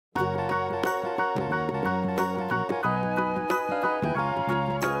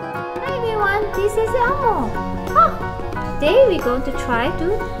this is Elmo. Today we're going to try to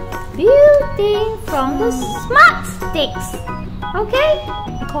build things from the smart sticks. Okay?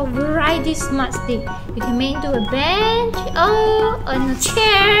 We call variety smart stick. You can make into a bench, and a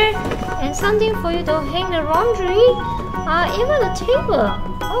chair, and something for you to hang the laundry, even a table.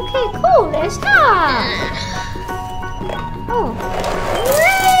 Okay, cool. Let's start. Oh,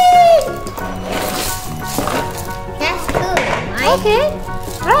 Wait! That's good, right? okay.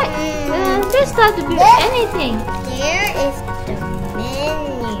 Right. Let's start to build anything. There is the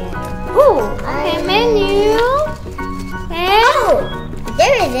menu. Oh, okay, menu. And Oh,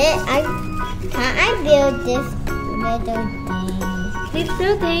 there is it. Can I build this little thing?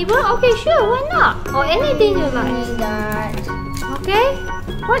 little table. Okay, sure. Why not? Or anything you like. That. Okay.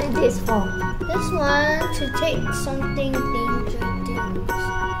 What is this for? This one to take something dangerous things.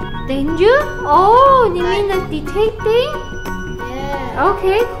 Danger? Oh, you mean the detecting? Yeah.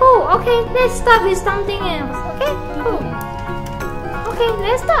 Okay, cool. Okay, let's start with something else. Okay, cool. Okay,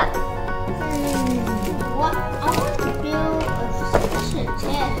 let's start. What? I want to build a special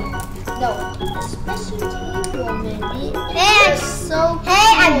table. No, a special table maybe. Hey, so cool. Hey,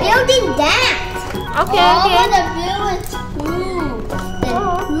 I'm building that. Okay, I okay. want to build it too.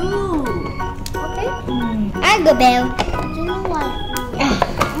 Okay. I go build. Do you know what?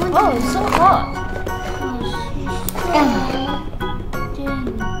 Oh, it's so hot.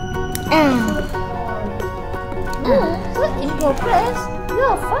 Good in progress.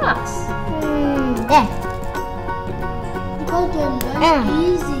 You're fast. There. Because I learn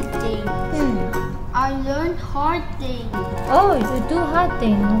easy things. I learn hard things. Oh, you do hard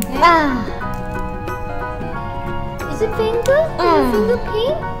thing, okay? Is it finger? Is it finger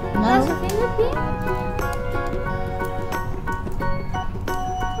pink? No. That's a finger pink?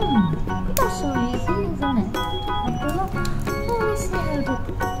 Not so easy, isn't it? I don't know. Oh, let's see how to do.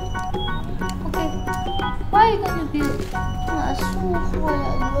 Okay. Why are you going to build? It's so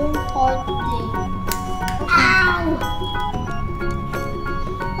hard. I learn hard things.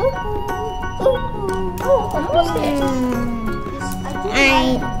 Oh, almost there.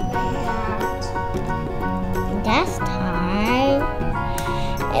 That's time.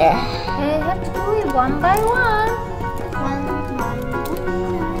 I have to do it one by one.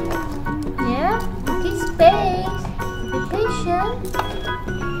 Yeah, give space. Be patient.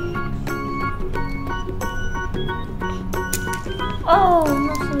 Oh,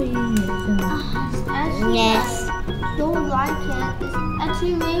 not so easy, isn't it? Yes. Don't like it. It's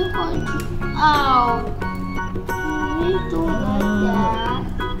actually very hard to. Ow. We don't like that.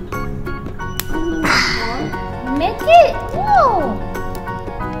 Make it. No.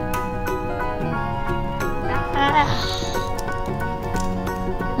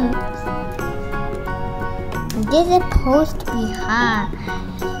 This is supposed to be hard.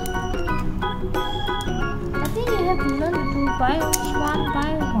 I think you have to learn to do one by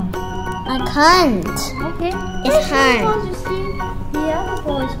one. I can't. Okay. It's hard. Want to see the other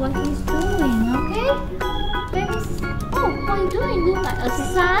boys what he's doing. Okay. Oh, what are you doing? Look like a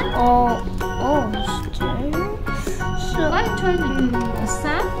sun. So I try to do a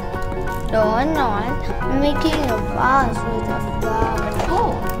sun. No, I'm not. I'm making a vase with a flower.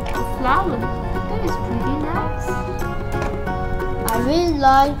 Oh, a flower. That is pretty nice. I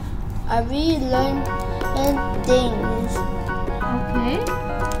really learn things. Okay.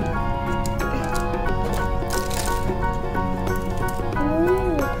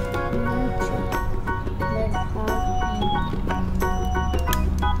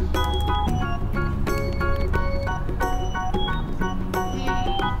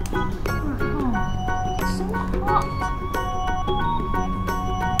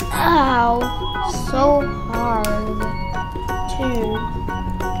 Ow, so hard too.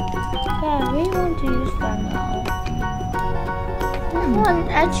 Yeah, I really want to use that now. This one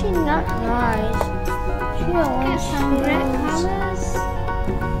actually not nice. Actually, I want Get some red colors.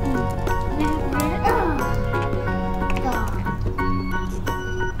 We have red.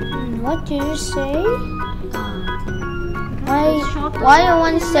 What do you say? God. Why you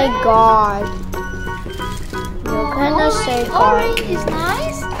want to say God? You cannot say God. Orange is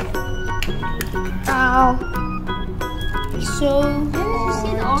nice. Ow. So. Didn't you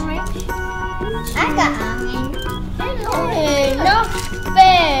see the orange? I got orange. There's Hey, orange. not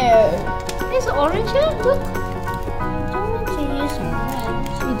fair. There's orange here. Look. I don't want to use orange.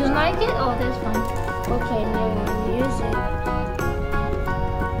 You don't like it? Oh, that's fine. Okay, now I'll use it.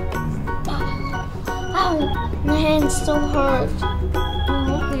 Ow, my hand's so hurt.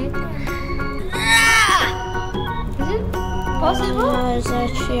 Oh, okay. Is it possible? It's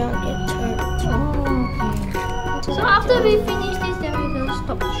actually I'll get hurt. Oh, okay. So after we finish this, then we will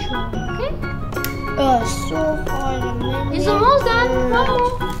stop the show, okay? So hard. It's almost done. One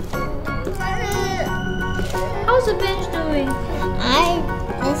more. How's the bench doing?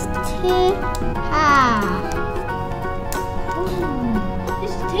 It's too hard.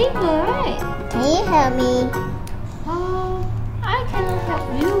 It's a table, right? Can you help me? I cannot help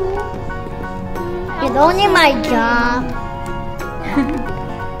you. It's only my job.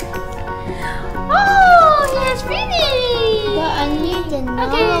 Oh, he has finished. But I need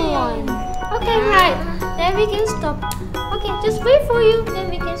another one. Okay, right. Then we can stop. Okay, just wait for you. Then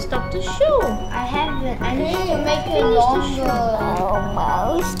we can stop the show. I need to make it longer.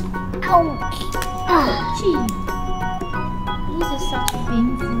 Almost. Ouch. Gee. These are such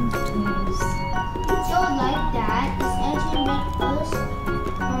painful toys. It's not like that. It's actually make us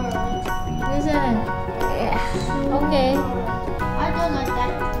hurt. Listen. Okay. I don't like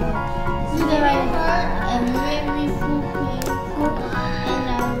that. You don't like it? Hurt and very full painful, and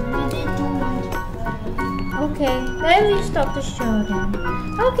I really don't want to play. Okay, then we stop the show then.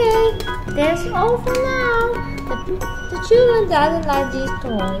 Okay, that's all for now. The children doesn't like these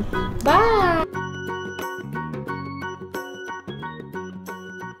toys. Bye.